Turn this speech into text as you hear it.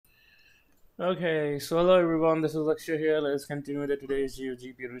Okay, so hello everyone, this is Akshay here. Let's continue with today's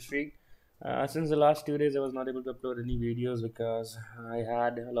GFG peer streak. Since the last 2 days, I was not able to upload any videos because I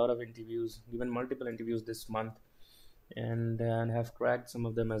had a lot of interviews, even multiple interviews this month, and have cracked some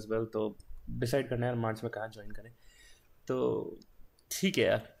of them as well. तो decide करना है मार्च में कहाँ join करें. तो ठीक है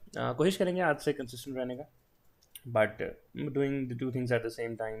यार, कोशिश करेंगे आज से consistent रहने का. But doing the two things at the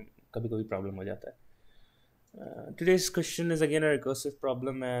same time कभी कभी problem हो जाता है. Today's question is again a recursive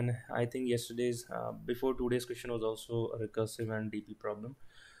problem, and I think before today's question was also a recursive and DP problem.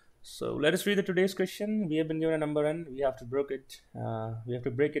 So let us read the today's question. We have been given a number n. We have to break it. We have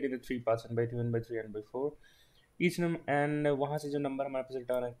to break it into three parts: n by 2, n by 3, n by 4. Each number and वहाँ से जो number हमारे पास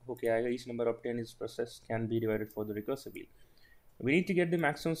return होके आएगा, each number obtained in this process can be divided further recursively. We need to get the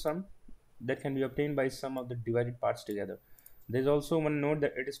maximum sum that can be obtained by sum of the divided parts together. There is also one note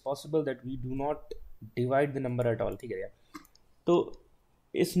that it is possible that we do not divide the number at all. ठीक है यार, तो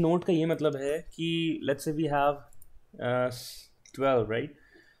इस note का ये मतलब है कि let's say we have 12, right?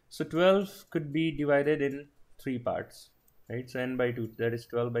 So 12 could be divided in three parts, right? So n by 2, that is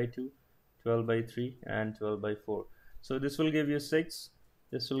 12 by 2, 12 by 3, and 12 by 4. So this will give you 6,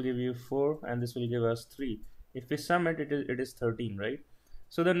 this will give you 4, and this will give us 3. If we sum it, it is 13, right?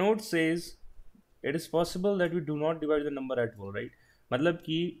 So the note says it is possible that we do not divide the number at all, right? मतलब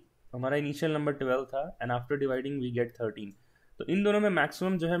कि हमारा initial number 12 था and after dividing we get 13. तो इन दोनों में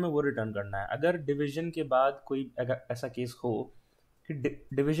maximum जो है हमें वो रिटर्न करना है. अगर डिवीजन के बाद कोई अगर ऐसा केस हो कि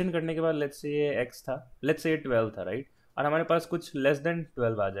डिवीजन करने के बाद लेट्स से ये x था, लेट्स से ये 12 था, राइट? और हमारे पास कुछ लेस देन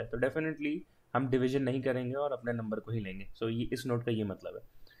 12 आ जाए तो डेफिनेटली हम डिवीजन नहीं करेंगे और अपने नंबर को ही लेंगे. सो ये इस नोट का ये मतलब है.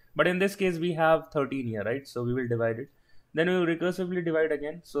 But in this case we have 13 here, right? So we will divide it, then we will recursively divide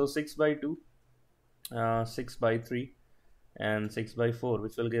again. So 6 by 2, 6 by 3, and 6 by 4,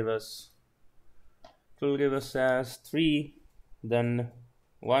 which will give us as 3, then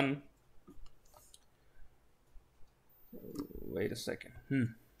 1. Wait a second.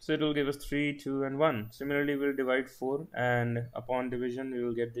 So it will give us 3, 2, and 1. Similarly, we'll divide 4, and upon division we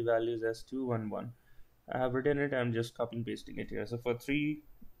will get the values as 2, 1, 1. I have written it, I'm just copying pasting it here. So for 3,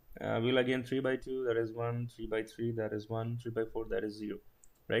 we'll again 3 by 2, that is 1, 3 by 3, that is 1, 3 by 4, that is 0,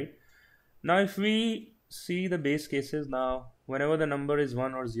 right? Now if we see the base cases, now whenever the number is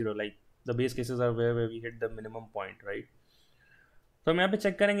 1 or 0, like the base cases are where we hit the minimum point, right? तो हम यहाँ पे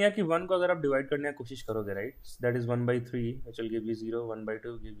check करेंगे कि 1 को अगर आप divide करने की कोशिश करोगे, right, that is 1 by 3 which will give you 0, 1 by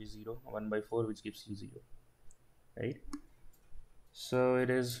 2 give you 0, 1 by 4 which gives you 0, right? So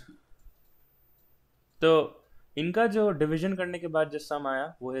it is, तो इनका जो डिवीजन करने के बाद जो सम आया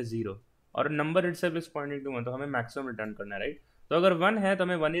वो है 0 और number itself is pointing to 1, तो हमें मैक्सिमम रिटर्न करना है, राइट? तो अगर 1 है तो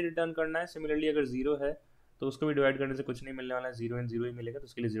हमें 1 ही रिटर्न करना है. सिमिलरली अगर 0 है तो उसको भी डिवाइड करने से कुछ नहीं मिलने वाला है, 0 एंड 0 ही मिलेगा, तो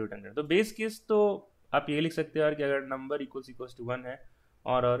उसके लिए 0 रिटर्न करना है. तो बेस केस तो आप ये लिख सकते हो यार कि अगर नंबर इक्वल्स टू 1 है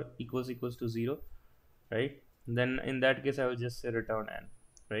और equals to 0, right, then in that case I will just say return n,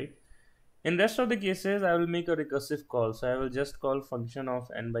 right? In rest of the cases, I will make a recursive call. So I will just call function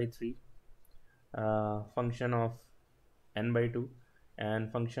of n by 3, function of n by 2,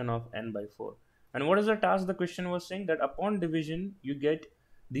 and function of n by 4. And what is the task? The question was saying that upon division, you get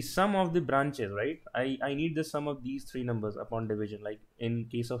the sum of the branches, right? I need the sum of these three numbers upon division. Like in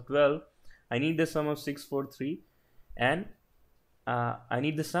case of 12, I need the sum of 6, 4, 3, and I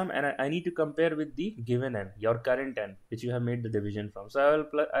need the sum, and I need to compare with the given n, your current n, which you have made the division from. So I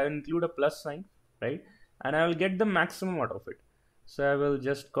will include a plus sign, right? And I will get the maximum out of it. So I will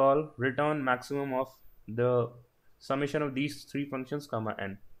just call return maximum of the summation of these three functions comma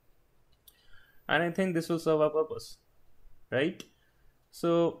n. And I think this will serve our purpose, right? So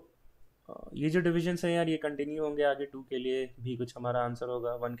ये जो division है यार ये continue होंगे आगे. 2 के लिए भी कुछ हमारा आंसर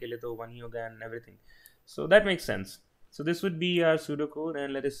होगा, 1 के लिए तो 1 ही होगा, and everything. So that makes sense. So this would be our pseudocode,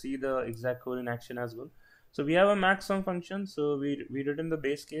 and let us see the exact code in action as well. So we have a maxsum function. So we written the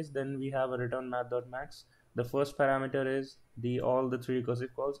base case, then we have a return math.max. The first parameter is all the three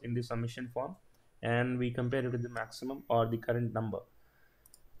recursive calls in the summation form, and we compare it with the maximum or the current number.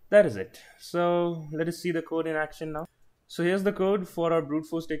 That is it. So let us see the code in action now. So here's the code for our brute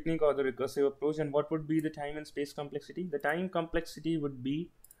force technique or the recursive approach. And what would be the time and space complexity? The time complexity would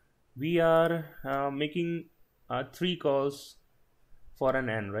be, we are making 3 calls for an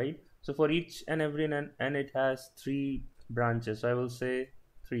n, right? So for each and every n it has 3 branches. So I will say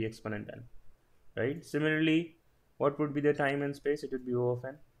 3 exponent n, right? Similarly, what would be the time and space? It would be O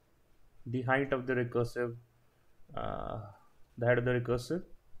of n, the height of the recursive,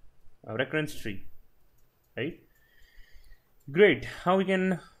 recurrence tree, right? Great. How we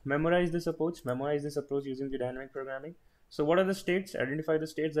can memorize this approach? Memorize this approach using the dynamic programming. So what are the states? Identify the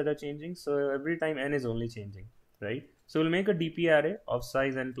states that are changing. So every time n is only changing, right? So we'll make a DP array of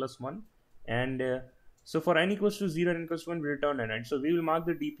size n plus 1, And so for n equals to 0 and n equals to 1, we return n, right? So we will mark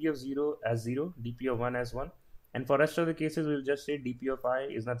the dp of 0 as 0, dp of 1 as 1. And for rest of the cases, we'll just say dp of I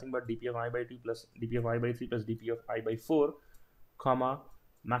is nothing but dp of I by 2 plus dp of I by 3 plus dp of I by 4, comma,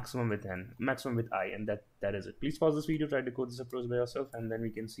 maximum with n, maximum with I, and that is it. Please pause this video, try to code this approach by yourself, and then we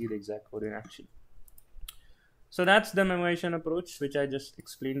can see the exact code in action. So that's the memorization approach, which I just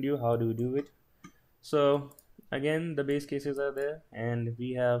explained to you how to do it. So again, the base cases are there, and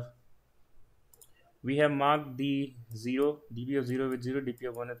we have marked the 0, dp of 0 with 0, dp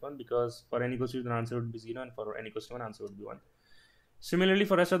of 1 with 1, because for n equals to 2, the answer would be 0, and for n equals to 1, answer would be 1. Similarly,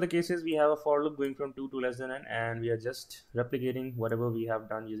 for rest of the cases, we have a for loop going from 2 to less than n, and we are just replicating whatever we have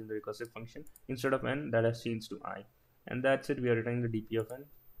done using the recursive function. Instead of n, that has changed to I. And that's it, we are returning the dp of n.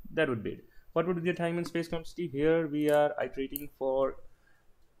 That would be it. What would be the time and space complexity? Here we are iterating for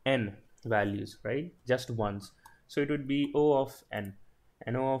n values, right? Just once. So it would be O of n,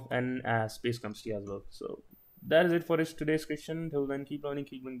 and O of n as space complexity as well. So that is it for today's question. Till then, keep learning,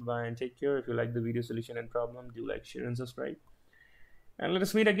 keep going, bye, and take care. If you like the video solution and problem, do like, share, and subscribe. And let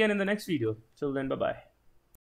us meet again in the next video. Till then, bye-bye.